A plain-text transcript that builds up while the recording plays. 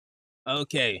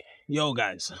Okay, yo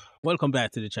guys, welcome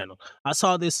back to the channel. I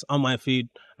saw this on my feed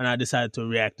and I decided to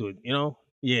react to it.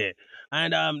 Yeah.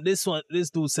 And this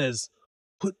dude says,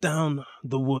 put down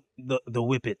the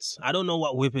whippets. I don't know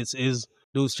what whippets is.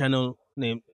 Dude's channel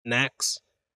named Nax.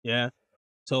 Yeah.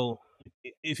 So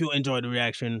if you enjoyed the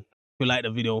reaction, if you like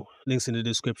the video, links in the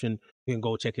description. You can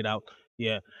go check it out.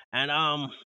 Yeah.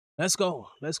 And let's go.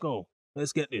 Let's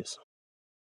get this.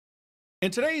 In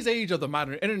today's age of the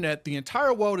modern internet, the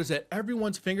entire world is at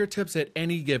everyone's fingertips at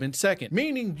any given second,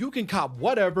 meaning you can cop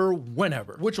whatever,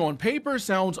 whenever, which on paper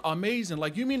sounds amazing.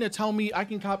 Like, you mean to tell me I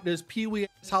can cop this Pee-wee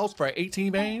ass house for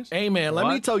 18 bands? Hey man,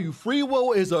 let me tell you, free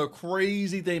will is a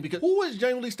crazy thing, because who has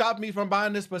genuinely stopped me from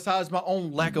buying this besides my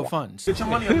own lack of funds? Get your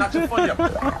money or not your fun.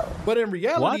 But in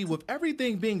reality, with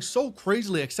everything being so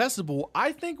crazily accessible,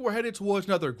 I think we're headed towards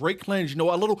another great cleanse, a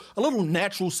little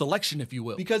natural selection, if you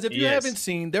will. Because if you haven't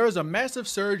seen, there is a massive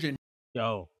surge in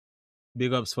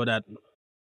big ups for that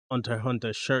Hunter x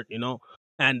Hunter shirt,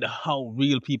 and how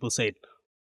real people say it.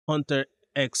 Hunter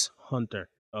x Hunter.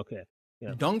 Okay.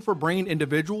 Yeah. dung for brain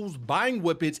individuals buying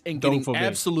whippets and getting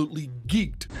absolutely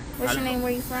geeked. What's your name?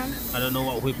 Where you from? I don't know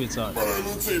what whippets are.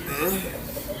 Let's see, man.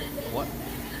 What?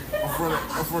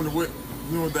 I'm from the whip,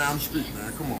 down the street,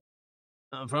 man. Come on.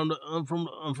 I'm from the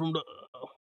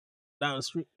down the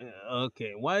street.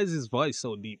 Okay. Why is his voice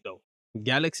so deep though?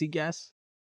 Galaxy gas?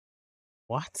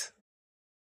 What?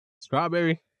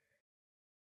 Strawberry?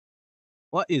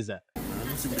 What is that?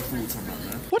 Let's see what the food's talking about,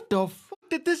 man. What the fuck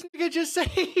did this nigga just say?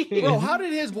 Bro, how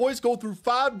did his voice go through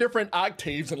 5 different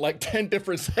octaves in like 10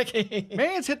 different seconds?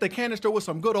 Man's hit the canister with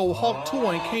some good old Hulk 2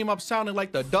 and came up sounding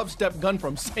like the dubstep gun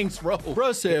from Saints Row.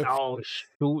 Bruh said, oh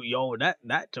shoot, yo, that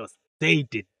just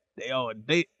dated.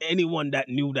 Anyone that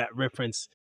knew that reference,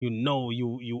 you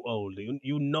old.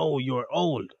 You know you're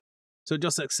old. So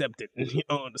just accept it.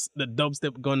 The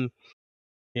dubstep gun,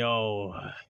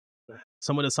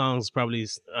 some of the songs probably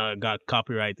got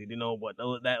copyrighted, but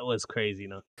that was crazy,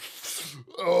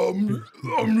 I'm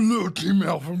Little Team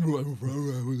Alpha.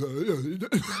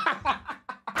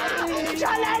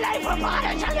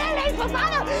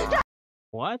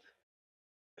 What?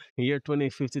 Year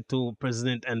 2052,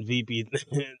 President and VP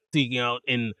speaking out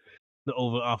in the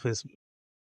Oval Office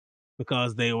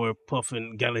because they were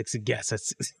puffing galaxy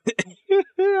gases.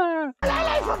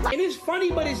 It is funny,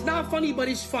 but it's not funny, but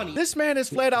it's funny. This man is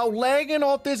flat out lagging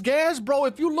off this gas, bro.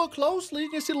 If you look closely,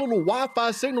 you can see a little Wi-Fi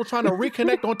signal trying to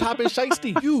reconnect on top of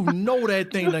shiesty. You know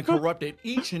that thing done corrupted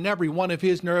each and every one of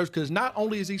his nerves, because not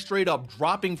only is he straight up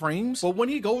dropping frames, but when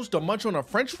he goes to munch on a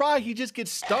french fry, he just gets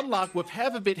stun locked with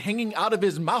half of it hanging out of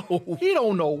his mouth. He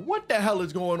don't know what the hell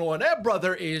is going on. That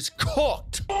brother is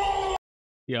cooked.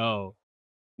 Yo,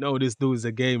 no, this dude's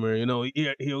a gamer.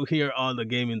 He'll hear all the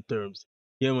gaming terms.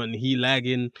 Yeah, man, he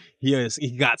lagging. Yes,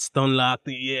 he got stun locked.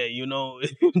 Yeah,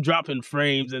 dropping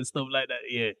frames and stuff like that.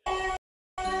 Yeah.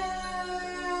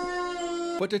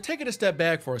 But to take it a step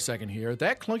back for a second here,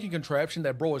 that clunky contraption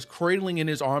that bro is cradling in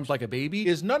his arms like a baby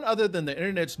is none other than the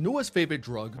internet's newest favorite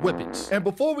drug, whippets. And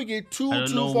before we get too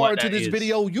far into this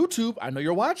video, YouTube, I know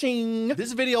you're watching.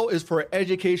 This video is for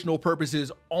educational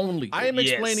purposes only. I am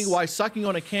explaining why sucking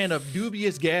on a can of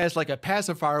dubious gas like a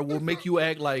pacifier will make you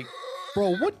act like,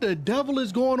 bro, what the devil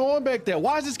is going on back there?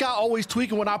 Why is this guy always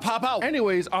tweaking when I pop out?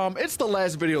 Anyways, it's the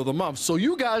last video of the month, so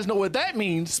you guys know what that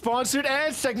means. Sponsored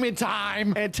ad segment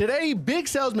time. And today, Big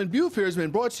Salesman Buford has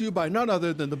been brought to you by none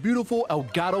other than the beautiful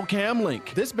Elgato Cam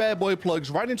Link. This bad boy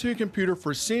plugs right into your computer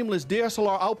for seamless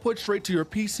DSLR output straight to your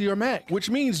PC or Mac, which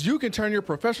means you can turn your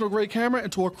professional grade camera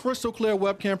into a crystal clear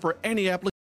webcam for any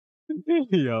application.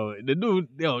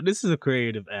 This is a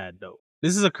creative ad though.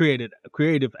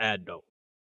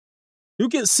 You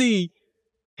can see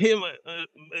him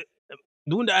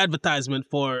doing the advertisement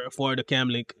for the cam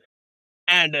link,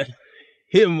 and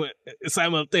him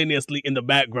simultaneously in the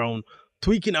background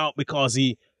tweaking out because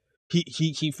he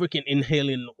freaking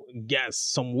inhaling gas,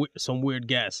 some weird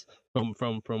gas from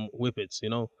whippets.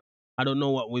 I don't know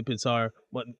what whippets are,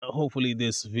 but hopefully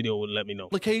this video will let me know.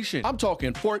 I'm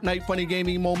talking Fortnite funny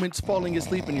gaming moments, falling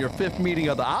asleep in your 5th meeting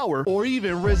of the hour, or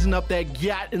even rizzing up that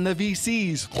gat in the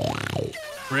VCs.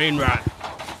 Brain rot.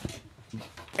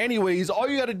 Anyways, all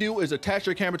you gotta do is attach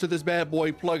your camera to this bad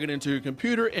boy, plug it into your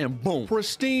computer, and boom.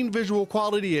 Pristine visual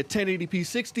quality at 1080p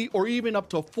 60 or even up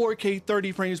to 4K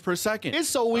 30 frames per second. It's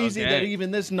so easy that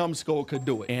even this numbskull could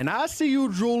do it. And I see you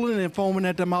drooling and foaming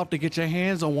at the mouth to get your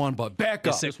hands on one, but back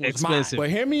up. This was mine.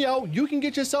 But hear me out, you can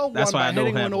get yourself one by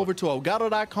heading on over to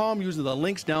elgato.com using the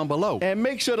links down below. And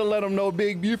make sure to let them know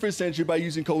Big Buford sent you by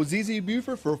using code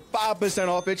ZZBuford for 5%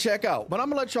 off at checkout. But I'm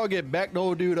gonna let y'all get back to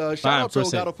old dude. Shout out to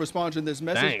Elgato for sponsoring this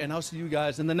message. And I'll see you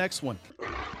guys in the next one.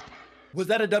 Was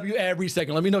that a W every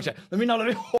second? Let me know, chat. Let me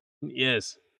know.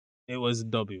 Yes, it was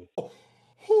W.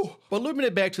 But looping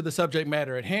it back to the subject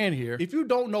matter at hand here, if you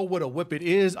don't know what a whippet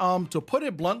is, to put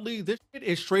it bluntly, this shit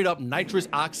is straight up nitrous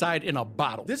oxide in a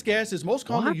bottle. This gas is most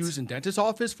commonly used in dentist's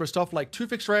office for stuff like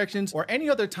tooth extractions or any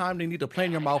other time they need to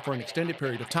plan your mouth for an extended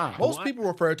period of time. Most people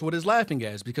refer to it as laughing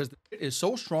gas because it is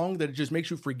so strong that it just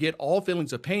makes you forget all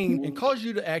feelings of pain and causes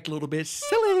you to act a little bit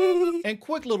silly. And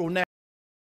quick little nap.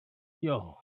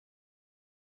 Yo,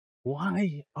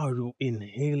 why are you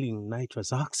inhaling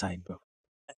nitrous oxide, bro?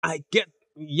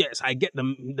 Yes, I get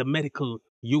the medical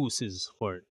uses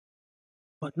for it.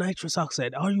 But nitrous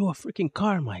oxide, are you a freaking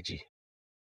car, my G?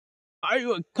 Are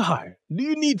you a car? Do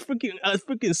you need a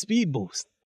freaking speed boost?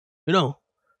 You know?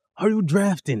 Are you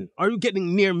drafting? Are you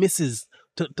getting near misses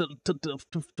to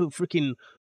freaking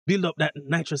build up that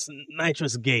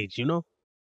nitrous gauge, you know?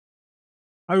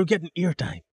 Are you getting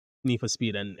airtime? Need for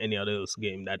Speed and any other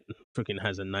game that freaking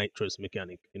has a nitrous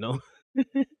mechanic, you know?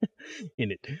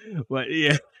 In it. But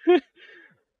yeah.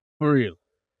 For real.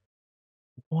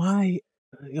 Why,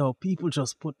 people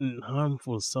just putting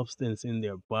harmful substance in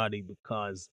their body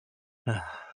because...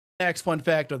 Next fun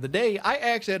fact of the day, I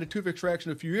actually had a tooth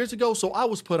extraction a few years ago, so I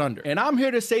was put under. And I'm here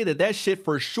to say that that shit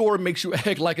for sure makes you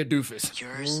act like a doofus.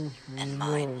 Yours and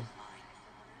mine.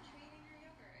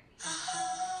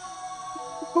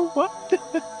 What?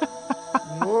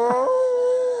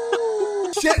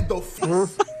 Shut the f.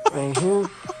 Right here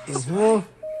is me.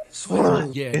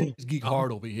 Yeah, it's geek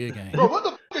hard over here, gang. Bro, what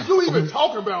the f is you even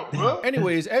talking about, bro?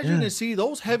 Anyways, as you can see,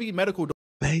 those heavy medical...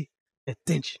 Pay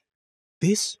attention.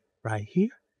 This right here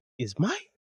is my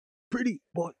pretty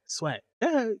boy swag.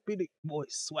 Hey, pretty boy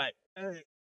swag. Hey.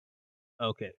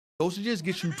 Okay. dosages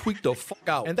get you tweaked the fuck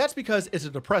out. And that's because it's a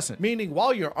depressant, meaning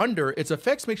while you're under, its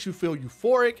effects makes you feel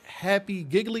euphoric, happy,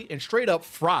 giggly, and straight up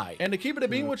fried. And to keep it a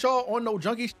bean with y'all on no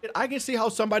junkie shit, I can see how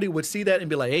somebody would see that and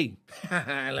be like, hey,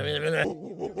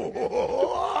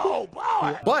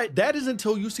 but that is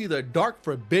until you see the dark,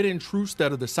 forbidden truths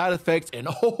that are the side effects, and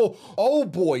oh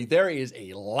boy, there is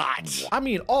a lot. I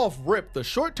mean, off rip, the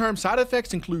short-term side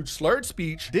effects include slurred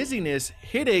speech, dizziness,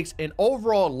 headaches, and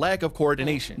overall lack of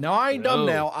coordination. Now, I ain't dumb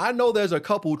now. I know there's a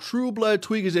couple true blood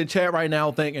tweakers in chat right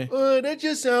now thinking, that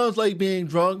just sounds like being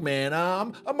drunk, man.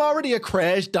 I'm already a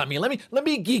crash dummy. Let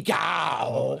me geek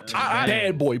out.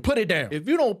 Bad boy, put it down. If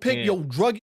you don't pick your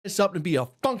drug ass up to be a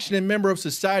functioning member of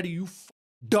society, you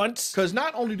dunce. Because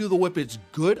not only do the Whippets'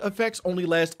 good effects only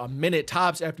last a minute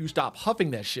tops after you stop huffing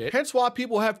that shit, hence why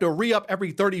people have to re-up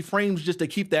every 30 frames just to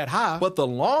keep that high, but the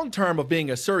long term of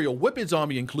being a serial Whippet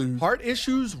zombie includes heart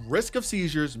issues, risk of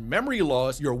seizures, memory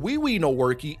loss, your wee-wee no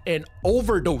worky, and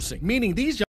overdosing. Meaning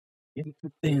these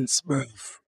impotence,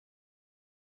 bruv.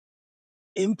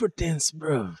 Impotence,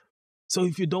 bruv. So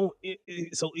if you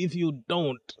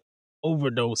don't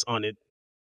overdose on it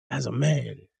as a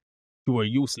man, you are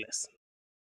useless.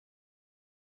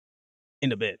 In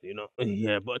the bed, you know?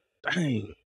 Yeah, but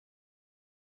dang.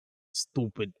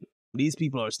 Stupid. These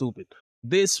people are stupid.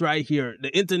 This right here,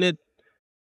 the internet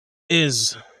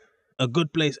is a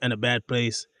good place and a bad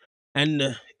place.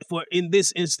 And in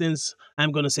this instance,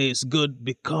 I'm going to say it's good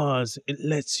because it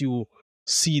lets you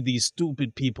see these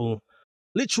stupid people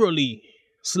literally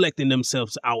selecting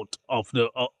themselves out of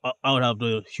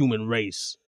the human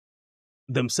race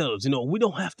themselves. You know, we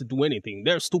don't have to do anything.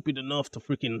 They're stupid enough to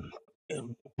freaking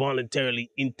voluntarily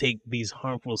intake these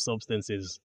harmful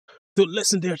substances to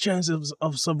lessen their chances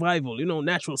of survival, you know,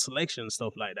 natural selection,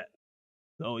 stuff like that.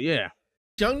 So yeah.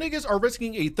 Young niggas are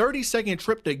risking a 30-second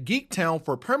trip to Geek Town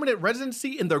for permanent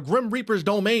residency in the Grim Reaper's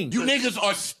domain. You niggas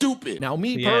are stupid. Now,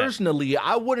 me personally,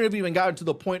 I wouldn't have even gotten to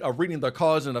the point of reading the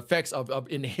cause and effects of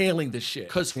inhaling this shit.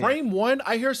 Because frame one,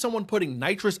 I hear someone putting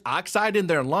nitrous oxide in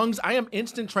their lungs. I am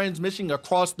instant transmission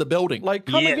across the building. Like,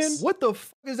 come again? What the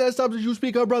fuck is that substance you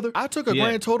speak of, brother? I took a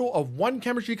grand total of 1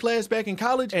 chemistry class back in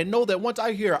college and know that once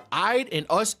I hear "I'd" and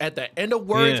 "us" at the end of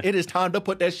words, it is time to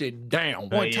put that shit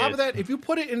down. On top of that, if you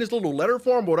put it in this little letter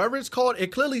form, whatever it's called,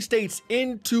 it clearly states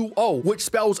N2O, which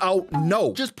spells out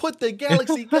no. Just put the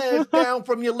galaxy glass down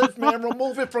from your lips, man.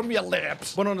 Remove it from your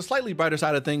lips. But on the slightly brighter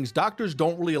side of things, doctors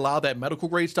don't really allow that medical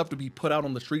grade stuff to be put out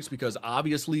on the streets because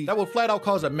obviously that would flat out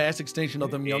cause a mass extinction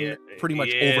of them young pretty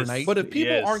much overnight. But if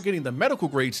people aren't getting the medical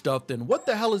grade stuff, then what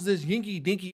the hell is this yinky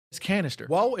dinky canister?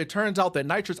 Well, it turns out that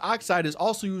nitrous oxide is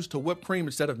also used to whip cream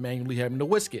instead of manually having to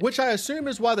whisk it, which I assume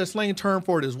is why the slang term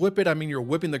for it is whip it. I mean, you're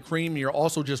whipping the cream and you're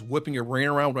also just whipping your brain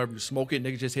around whenever you smoke it.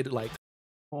 Niggas just hit it like,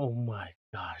 oh my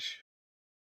gosh.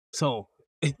 So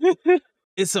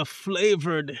it's a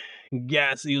flavored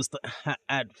gas used to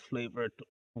add flavor to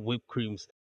whipped creams.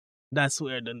 That's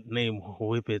where the name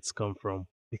Whippets come from.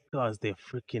 Because they're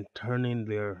freaking turning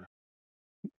their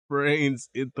brains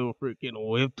into freaking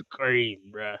whipped cream,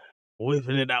 bruh.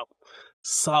 Whipping it out,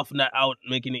 soften it out,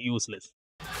 making it useless.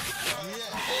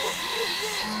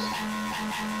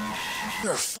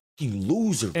 You're a fucking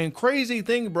loser. And crazy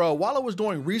thing, bro, while I was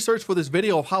doing research for this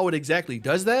video of how it exactly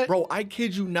does that, bro, I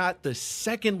kid you not, the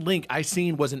second link I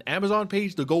seen was an Amazon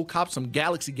page to go cop some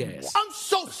Galaxy gas. I'm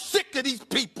so sick of these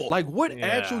people. Like, what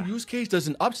actual use case does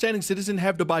an upstanding citizen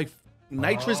have to buy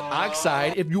nitrous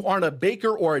oxide if you aren't a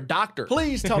baker or a doctor?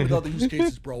 Please tell me the other use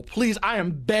cases, bro. Please, I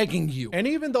am begging you. And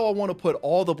even though I want to put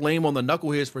all the blame on the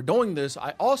knuckleheads for doing this,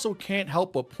 I also can't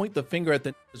help but point the finger at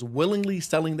the niggas willingly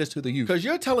selling this to the youth. Because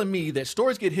you're telling me that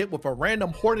stores get hit with a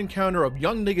random horde encounter of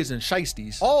young niggas and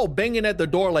shiesties, all banging at the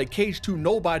door like Cage 2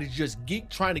 nobodies just geek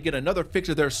trying to get another fix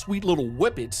of their sweet little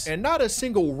whippets, and not a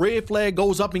single red flag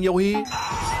goes up in your head.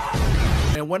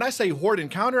 And when I say horde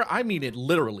encounter, I mean it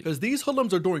literally. Because these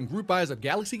hoodlums are doing group buys of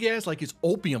Galaxy gas like it's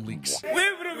opium leaks.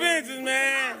 Whippet Avengers,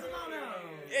 man.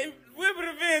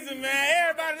 Whippet Avengers, man.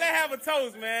 Everybody, let's have a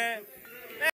toast, man.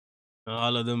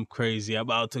 All of them crazy,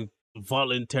 about to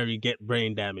voluntarily get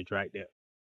brain damage right there.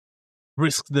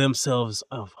 Risk themselves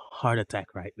of heart attack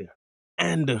right there.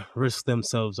 And risk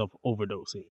themselves of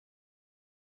overdosing.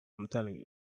 I'm telling you.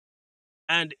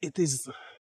 And it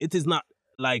is not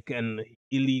like an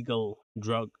illegal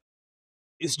drug.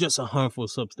 It's just a harmful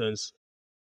substance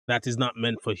that is not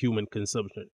meant for human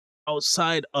consumption.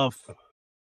 Outside of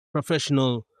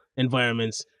professional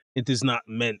environments, it is not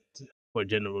meant for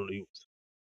general use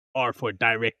or for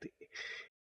direct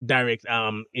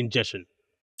ingestion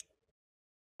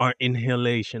or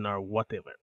inhalation or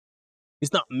whatever.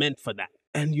 It's not meant for that.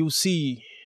 And you see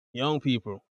young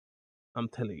people, I'm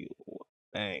telling you,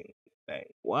 dang,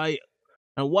 why?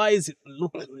 And why is it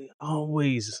looking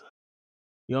always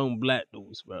young black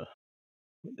dudes, bro?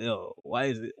 Yo, why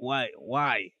is it?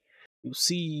 Why? You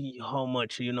see how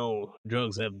much,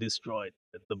 drugs have destroyed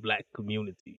the black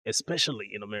community, especially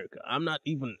in America. I'm not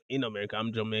even in America,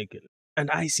 I'm Jamaican.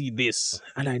 And I see this,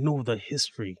 and I know the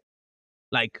history.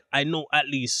 Like, I know at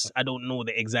least, I don't know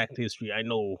the exact history. I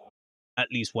know at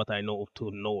least what I know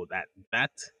to know that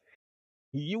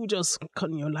you just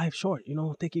cutting your life short,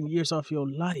 taking years off your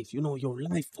life, your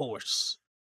life force.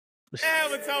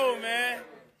 Never told, man.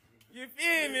 You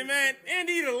feel me, man? And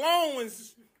these alone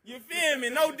ones, you feel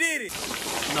me? No did it.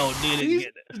 No did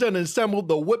it. He's done assembled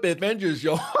the Whip Avengers,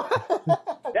 yo.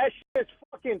 That shit's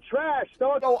fucking trash,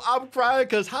 dog. Yo, I'm crying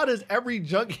because how does every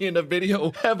junkie in the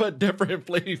video have a different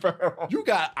flavor? You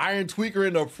got Iron Tweaker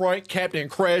in the front, Captain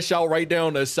Crash Out right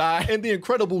down the side, and the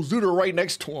Incredible Zooter right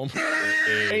next to him.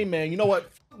 Hey, man, you know what?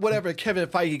 Whatever Kevin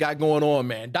Feige got going on,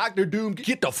 man. Dr. Doom,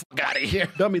 get the fuck out of here.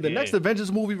 Dummy, the next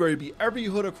Avengers movie where it'd be every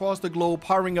hood across the globe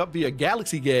powering up via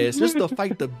Galaxy gas just to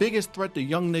fight the biggest threat to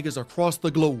young niggas across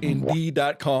the globe.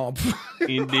 Indeed.com.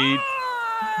 Indeed.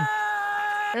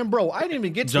 And bro, I didn't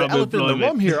even get to the elephant in the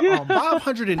room here.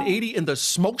 580 in the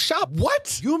smoke shop?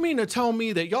 What? You mean to tell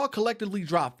me that y'all collectively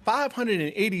dropped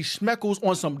 580 schmeckles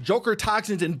on some Joker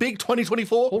toxins in big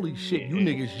 2024? Holy shit, you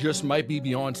niggas just might be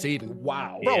beyond saving.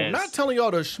 Wow. Bro, not telling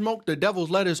y'all to smoke the devil's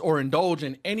lettuce or indulge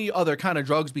in any other kind of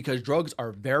drugs because drugs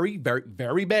are very, very,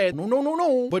 very bad.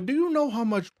 No. But do you know how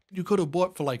much you could have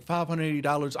bought for like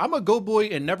 $580? I'm a go boy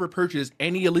and never purchased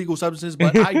any illegal substances,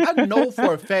 but I know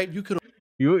for a fact you could have.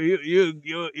 You're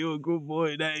a good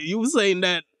boy. That you saying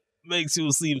that makes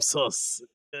you seem sus.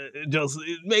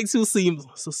 It makes you seem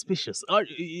suspicious.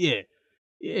 Yeah.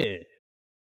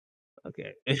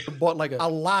 Okay. Bought like a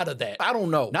lot of that. I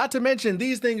don't know. Not to mention,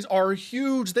 these things are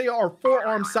huge. They are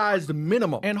forearm sized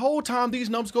minimum. And whole time, these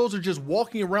numbskulls are just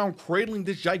walking around cradling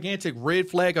this gigantic red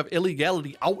flag of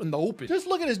illegality out in the open. Just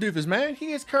look at this doofus, man.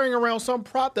 He is carrying around some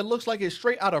prop that looks like it's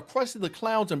straight out of Krusty the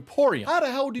Clown's Emporium. How the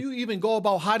hell do you even go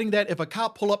about hiding that if a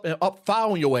cop pull up and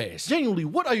file on your ass? Genuinely,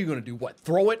 what are you gonna do? What,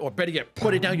 throw it? Or better yet,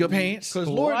 put it down your pants? Because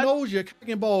Lord knows your cock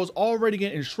and balls already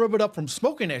getting shriveled up from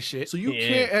smoking that shit. So you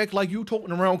can't act like you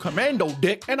toting around commando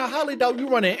dick, and I highly doubt you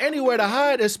running anywhere to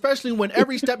hide, especially when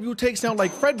every step you take sound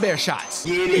like Fredbear shots.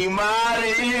 Get him out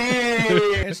of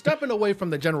here. And stepping away from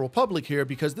the general public here,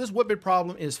 because this whippet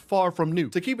problem is far from new.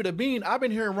 To keep it a bean, I've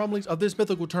been hearing rumblings of this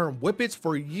mythical term whippets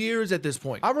for years at this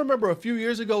point. I remember a few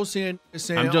years ago saying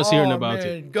I'm just hearing about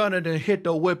it. Gonna hit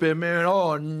the whippet, man.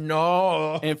 Oh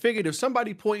no. And figured if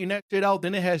somebody pointing that shit out,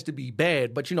 then it has to be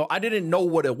bad. But I didn't know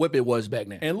what a whippet was back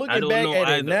then. And looking back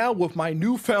at it now with my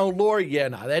newfound lore,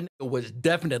 that was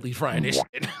definitely frying this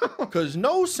shit. Cause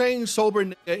no sane sober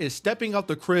nigga is stepping out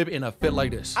the crib in a fit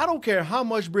like this. I don't care how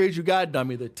much bread you got,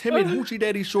 dummy. The timid hoochie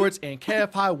daddy shorts and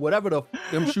calf high, whatever the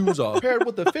them shoes are, paired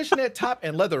with the fishnet top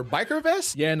and leather biker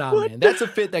vest. Yeah, nah, man, that's a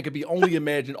fit that could be only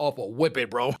imagined off a whippet,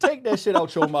 bro. Take that shit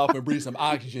out your mouth and breathe some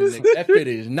oxygen, nigga. That fit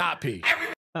is not pee.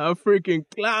 A freaking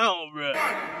clown, bro.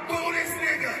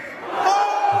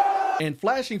 And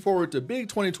flashing forward to big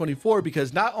 2024,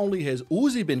 because not only has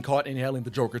Uzi been caught inhaling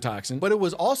the Joker toxin, but it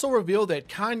was also revealed that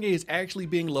Kanye is actually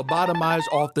being lobotomized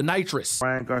off the nitrous.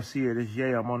 Ryan Garcia, this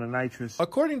Jay, I'm on the nitrous.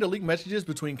 According to leaked messages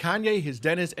between Kanye, his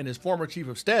dentist, and his former chief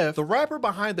of staff, the rapper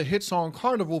behind the hit song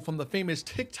Carnival from the famous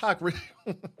TikTok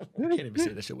I can't even say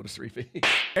that shit with a straight face.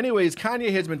 Anyways,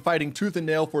 Kanye has been fighting tooth and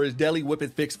nail for his daily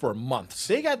whippet fix for months.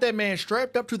 They got that man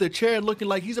strapped up to the chair looking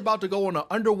like he's about to go on an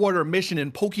underwater mission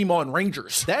in Pokemon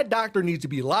Rangers. That doctor needs to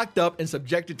be locked up and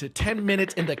subjected to 10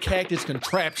 minutes in the cactus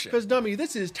contraption. Cause dummy,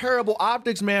 this is terrible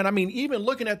optics, man. I mean, even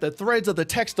looking at the threads of the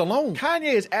text alone,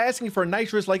 Kanye is asking for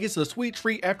nitrous like it's a sweet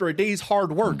treat after a day's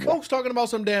hard work. Folks talking about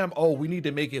some damn, oh, we need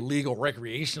to make it legal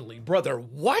recreationally. Brother,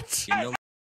 what? You know,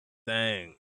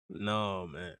 dang. No,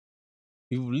 man.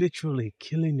 You literally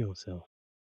killing yourself.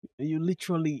 You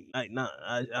literally, like, nah,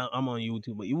 I'm on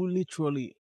YouTube, but you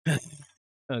literally,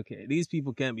 okay, these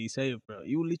people can't be saved, bro.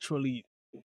 You literally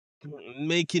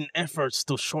making efforts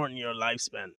to shorten your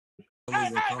lifespan.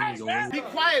 Be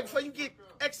quiet before you get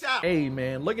X out. Hey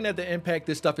man, looking at the impact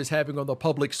this stuff is having on the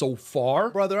public so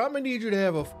far, brother, I'm gonna need you to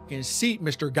have a fucking seat,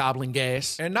 Mr. Goblin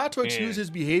Gas. And not to excuse his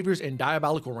behaviors and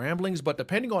diabolical ramblings, but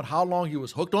depending on how long he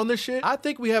was hooked on this shit, I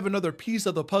think we have another piece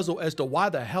of the puzzle as to why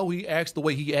the hell he acts the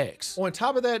way he acts. On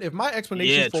top of that, if my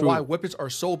explanations for why whippets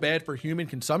are so bad for human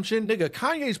consumption, nigga,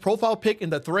 Kanye's profile pic in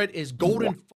the thread is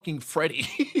Golden fucking Freddy.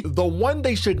 The one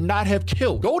they should not have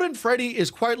killed. Golden Freddy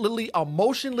is quite literally a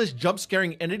motionless jump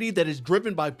scaring entity that is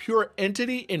driven by pure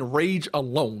entity and rage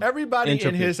alone. Everybody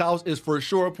in his house is for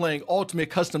sure playing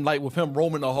ultimate custom night with him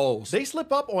roaming the halls. They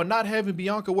slip up on not having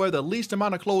Bianca wear the least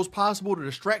amount of clothes possible to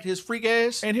distract his freak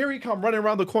ass, and here he come running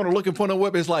around the corner looking for the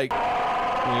whip. It's like,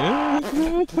 but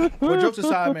jokes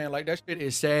aside, man, like that shit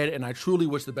is sad, and I truly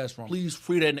wish the best for him. Please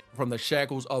free that nigga from the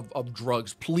shackles of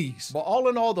drugs, please. But all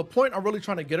in all, the point I'm really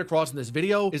trying to get across in this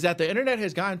video is that the internet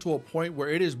has gotten to a point where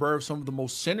it has birthed some of the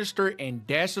most sinister and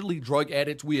dastardly drug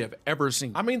addicts we have ever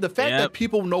seen. I mean, the fact that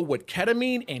people know what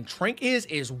ketamine and trank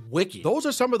is wicked. Those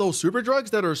are some of those super drugs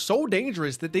that are so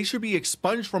dangerous that they should be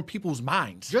expunged from people's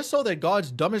minds, just so that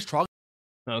God's dumbest troll.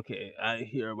 Okay, I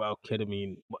hear about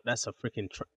ketamine, but that's a freaking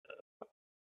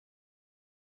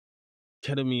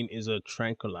ketamine is a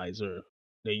tranquilizer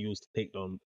they use to take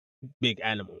down big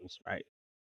animals, right?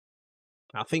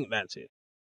 I think that's it.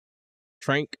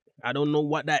 Trank, I don't know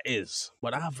what that is,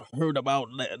 but I've heard about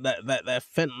that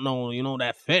fentanyl, you know,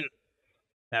 that fent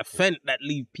that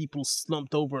leave people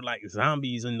slumped over like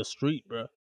zombies in the street, bro.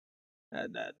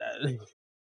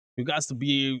 You got to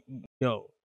be, yo,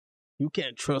 you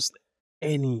can't trust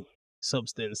any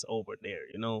substance over there,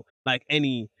 you know, like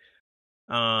any,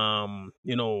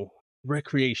 you know,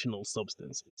 recreational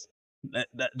substances.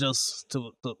 That just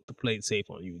to play it safe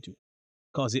on YouTube,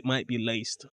 cause it might be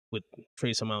laced with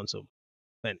trace amounts of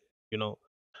fent, you know,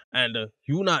 and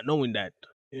you not knowing that,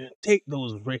 take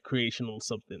those recreational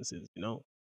substances, you know,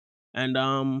 and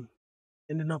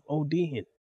ending up ODing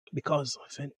because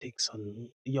fent takes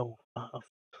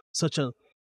such a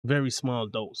very small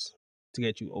dose to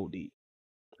get you OD,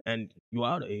 and you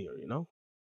out of here, you know.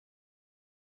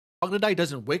 Troglodyte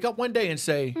doesn't wake up one day and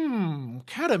say,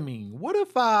 ketamine, what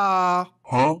if I...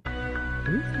 Huh?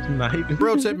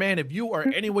 Bro said, man, if you or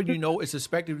anyone you know is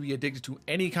suspected to be addicted to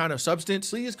any kind of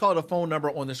substance, please call the phone number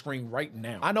on the screen right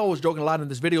now. I know I was joking a lot in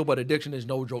this video, but addiction is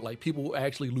no joke. Like, people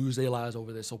actually lose their lives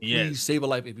over this, so please save a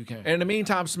life if you can. And in the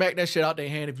meantime, smack that shit out their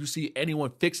hand if you see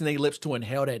anyone fixing their lips to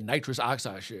inhale that nitrous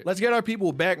oxide shit. Let's get our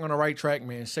people back on the right track,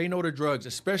 man. Say no to drugs,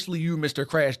 especially you, Mr.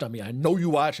 Crash Dummy. I know you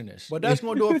watching this. But that's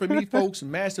gonna do it for me, folks.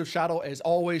 Massive shout out, as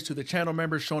always, to the channel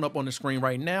members showing up on the screen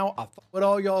right now. I fuck with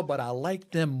all y'all, but I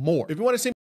like them more. If you want to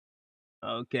see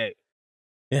okay.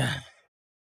 Yeah.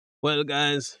 Well,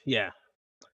 guys, yeah.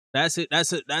 That's it.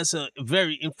 That's a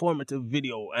very informative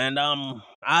video. And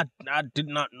I did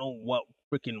not know what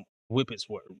freaking whippets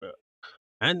were, bro.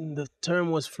 And the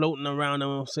term was floating around,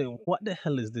 and I was saying, what the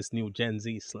hell is this new Gen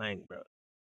Z slang, bro?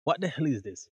 What the hell is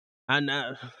this? And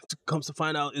comes to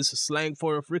find out, it's a slang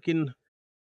for a freaking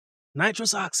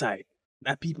nitrous oxide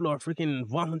that people are freaking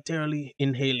voluntarily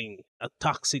inhaling a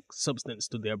toxic substance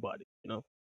to their body, you know?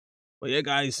 But yeah,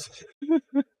 guys,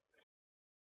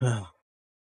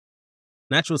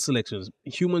 natural selections.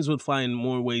 Humans would find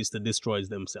more ways to destroy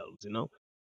themselves, you know?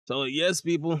 So yes,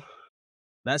 people,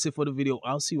 That's it for the video.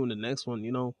 I'll see you in the next one.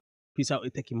 You know, peace out.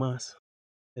 Itekimasu.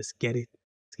 Let's get it.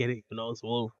 Let's get it. You know,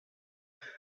 so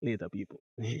later, people.